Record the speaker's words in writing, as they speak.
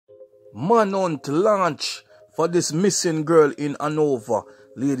Manhunt launch for this missing girl in Hanover.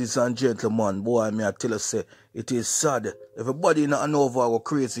 Ladies and gentlemen, boy, me I tell you, say, it is sad. Everybody in Hanover go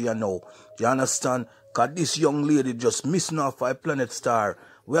crazy, you know. Do you understand? Because this young lady just missing off a planet star.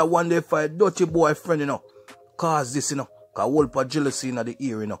 We are wondering if a dirty boyfriend, you know, cause this, you know. Because whole part jealousy in the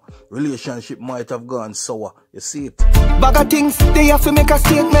ear, you know. Relationship might have gone sour. You see it? BaggaThingz, they have to make a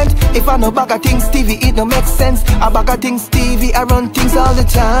statement. If I know BaggaThingz TV, it don't make sense. A BaggaThingz TV, I run things all the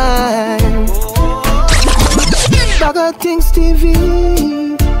time. BaggaThingz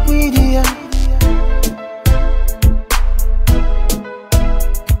TV Media.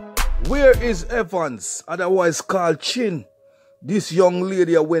 Where is Evans, otherwise called Chin? This young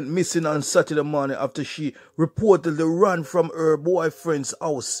lady went missing on Saturday morning after she reportedly ran from her boyfriend's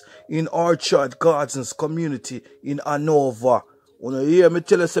house in Orchard Gardens community in Hanover. When you hear me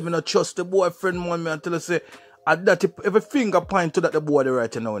tell you, say, I don't trust the boyfriend, man, I tell you, say, that every finger point to that the boy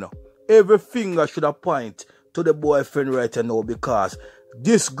right now, you know. Every finger should have point to the boyfriend right now, because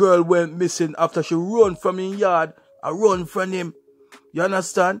this girl went missing after she run from his yard and run from him. You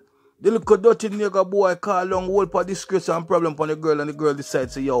understand? The little dirty nigga boy call long whole for disgrace and problem for the girl, and the girl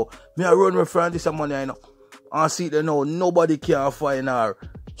decides, say, yo, me I run from this money, you know. And see it now, nobody can find her.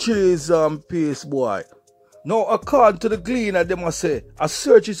 Cheese and peace, boy. Now, according to the Gleaner, they must say, a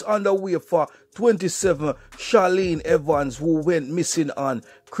search is underway for 27 Charlene Evans, who went missing on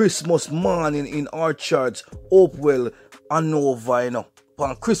Christmas morning in Orchards, Hopewell, Hanover, you know.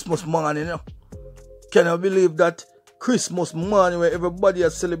 On Christmas morning, you know. Can you believe that? Christmas morning where everybody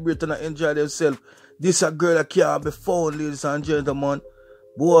is celebrating and enjoy themselves. This a girl that can't be found, ladies and gentlemen.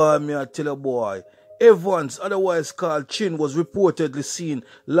 Boy, me I tell you, boy. Evans, otherwise called Chin, was reportedly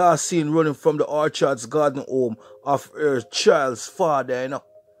last seen running from the Orchards garden home of her child's father, you know.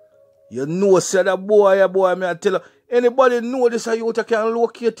 You know, say that boy, me I tell you. Anybody know this a youth can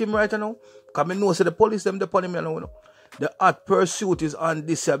locate him right now? Because me know, say the police them upon him, you know. The hot pursuit is on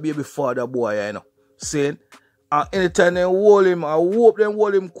this baby father boy, you know. Saying, and anytime they hold him, I hope they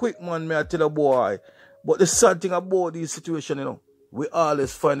hold him quick, man, me I tell a boy. But the sad thing about this situation, you know, we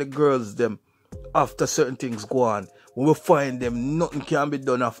always find the girls them after certain things go on. When we find them, nothing can be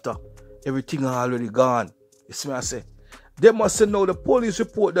done after. Everything already gone. You see what I say? They must say now the police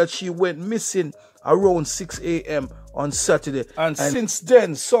report that she went missing around 6 a.m. on Saturday. And since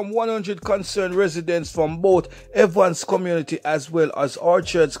then, some 100 concerned residents from both Evans community as well as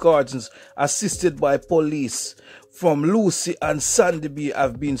Orchards Gardens, assisted by police from Lucy and Sandyby,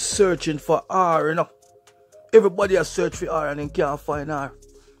 have been searching for her, you know. Everybody has searched for her and they can't find her.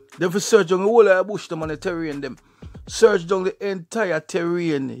 They've searched on the whole of the bush, them, and the terrain, them. Searched down the entire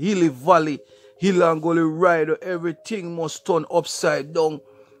terrain, hilly valley, hill and gully ride, everything must turn upside down.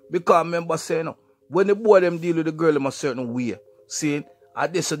 Because remember saying, you know, when the boy them deal with the girl in a certain way, saying,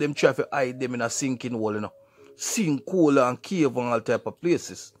 and they say them try to hide them in a sinking hole, you know. Sink, coal and cave and all type of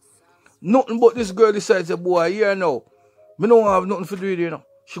places. Nothing but this girl decides, say, boy, here now, me don't have nothing to do with it, you know.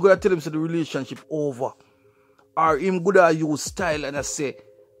 She gotta tell him, say, the relationship over. Or him good at use style and I say,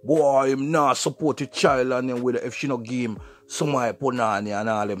 boy, him not support the child and then with if she not give him some punani and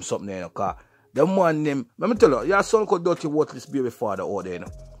all them something, you know, cause the man them, let me tell you, your son could dirty worthless baby father out there, you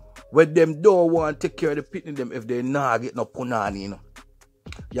know. When them don't want to take care of the pitney them if they not get no punani, you know.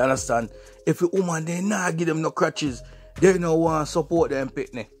 You understand? If the woman they not give them no crutches, they don't want to support them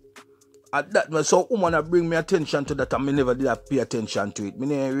pitney. At that, so woman bring me attention to that and me never did pay attention to it. Me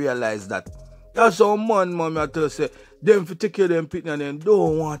didn't realize that. That's how man, I tell you, say, them for take care of them pitney and them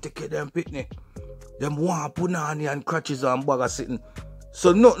don't want to take care of them pitney. Them want punani and crutches and bag of sitting.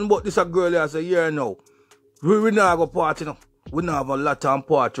 So nothing but this a girl here say, yeah now. We not go party now. We not have a lot of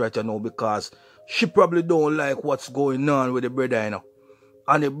party right now because she probably don't like what's going on with the brother, you know.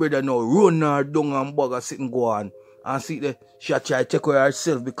 And the brother now run her down and bag of sitting go on. And see that she try to take care of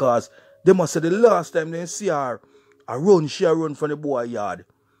herself because they must say the last time they see her, she run from the boy yard.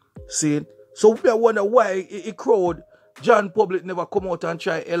 See? So we wonder why a crowd, John Public never come out and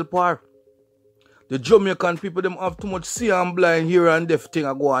try help her. The Jamaican people, them have too much see and blind here and deaf thing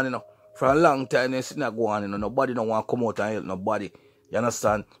a go on, you know. For a long time, they sitting a go on, you know. Nobody don't want to come out and help nobody. You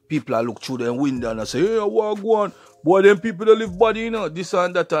understand? People are look through the window and say, hey, what go on? Boy, them people that live body, you know, this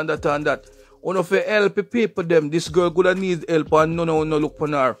and that and that and that. When if you help the people, them, this girl could need help and no look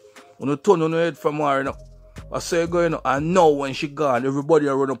on her. When you turn on her head from her, you know. I say, go, you know, and now when she gone, everybody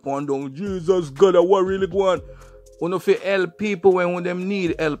are run up and down. Jesus God, what really go on? When if you help people when them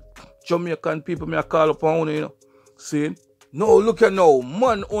need help, Jamaican people may call upon you know. See? No, look at now.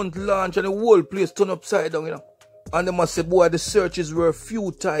 Manhunt launch and the whole place turn upside down, you know. And they must say, boy, the searches were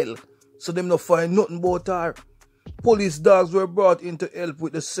futile. So them not find nothing about her. Police dogs were brought in to help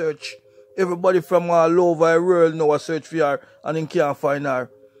with the search. Everybody from all over the world now a search for her and they can't find her.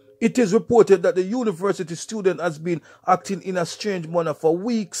 It is reported that the university student has been acting in a strange manner for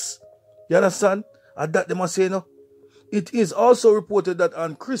weeks. You understand? And that they must say no. It is also reported that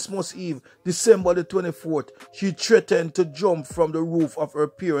on Christmas Eve, December the 24th, she threatened to jump from the roof of her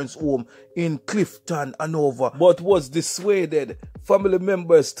parents' home in Clifton, Hanover, but was dissuaded. Family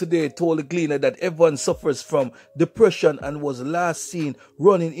members today told the Gleaner that Evans suffers from depression and was last seen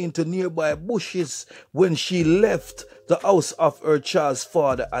running into nearby bushes when she left the house of her child's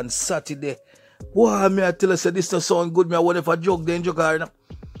father on Saturday. Boy, me I tell her, say this doesn't sound good. Me I wonder if I joke, then joke her.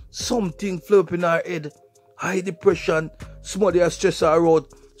 Something flew up in her head. High depression, somebody has stressed her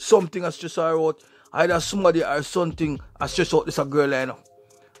out, something has stressed her out. Either somebody or something has stressed out this a girl, you know.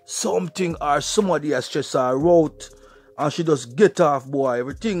 Something or somebody has stressed her out. And she just get off, boy.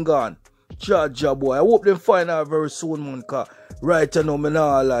 Everything gone. Jaja, boy. I hope them find her very soon, man. Cause right now, me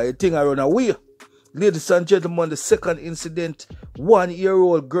nah lie. The thing I run away. Ladies and gentlemen, the second incident,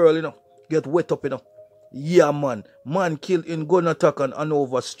 1-year-old girl, you know, get wet up, you know. Yeah, man. Man killed in gun attack on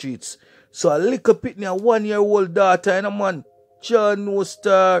Hanover streets. So a little pitney, a 1-year-old daughter, you know, man. John no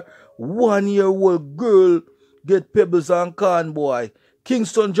star. 1-year-old girl get pebbles and corn, boy.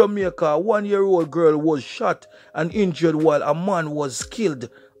 Kingston, Jamaica, a 1-year-old girl was shot and injured while a man was killed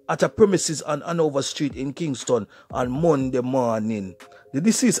at a premises on Hanover Street in Kingston on Monday morning. The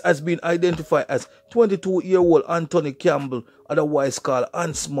deceased has been identified as 22-year-old Anthony Campbell, otherwise called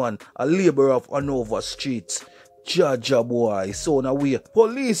Hansman, a laborer of Hanover Street. Jaja, boy, so now we.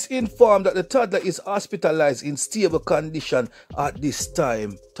 Police informed that the toddler is hospitalized in stable condition at this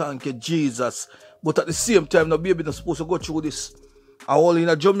time. Thank you, Jesus. But at the same time, the baby not supposed to go through this. And all in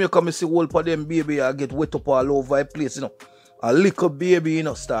a Jamaica, I see all of them baby I get wet up all over the place, you know. A little baby, you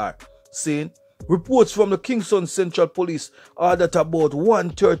know, star. Seeing? Reports from the Kingston Central Police are that about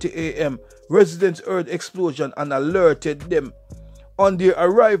 1:30 a.m., residents heard explosion and alerted them. On their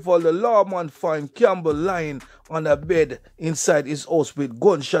arrival, the lawman found Campbell lying on a bed inside his house with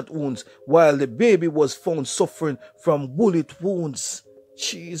gunshot wounds, while the baby was found suffering from bullet wounds.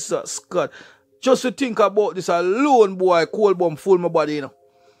 Jesus God. Just to think about this alone, boy, cold bomb full my body, you know.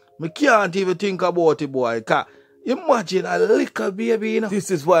 Me can't even think about it, boy. Imagine a little baby, you know. This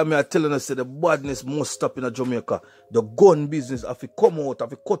is why I'm telling us that the badness must stop in Jamaica. The gun business have to come out,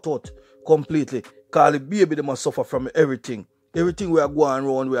 have to cut out completely. Because the baby, they must suffer from everything. Everything we are going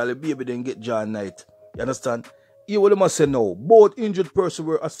around where the baby then get John night. You understand? Here what they must say now. Both injured persons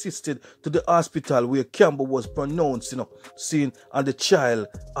were assisted to the hospital where Campbell was pronounced, you know, seen, and the child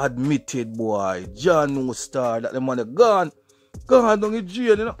admitted, boy. John no star that the man gone down in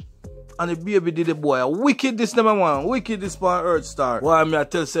jail, you know. And the baby did the boy. Wicked this number one. Wicked this man earth star. Why me I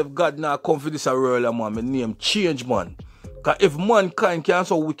tell self God now come for this a world, man. My name change, man. Cause if mankind can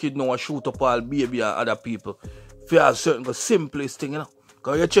so wicked now and shoot up all baby and other people. For a certain the simplest thing, you know.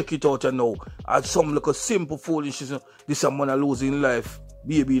 Because you check it out and now. At some like a simple foolishness, you know, this a man a losing life.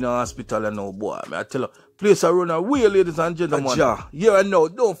 Baby in a hospital and now, boy. I tell you, place a run away, ladies and gentlemen. Yeah, and now,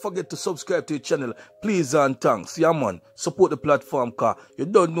 don't forget to subscribe to the channel. Please and thanks. Yeah, man. Support the platform, cause you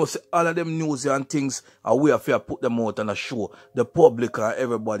don't know, say, all of them news and things are way of put them out and a show the public and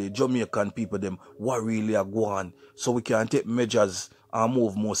everybody, Jamaican people, them, what really are going. So we can take measures and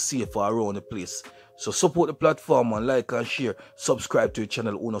move more safer around the place. So support the platform and like and share. Subscribe to the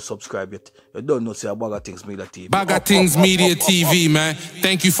channel who not subscribe yet. You don't know say BaggaThingz Media TV. BaggaThingz Media TV, man.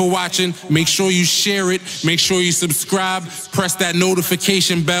 Thank you for watching. Make sure you share it. Make sure you subscribe. Press that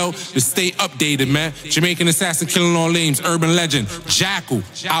notification bell to stay updated, man. Jamaican assassin killing all names. Urban legend. Jackal.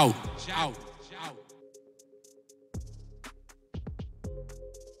 Out.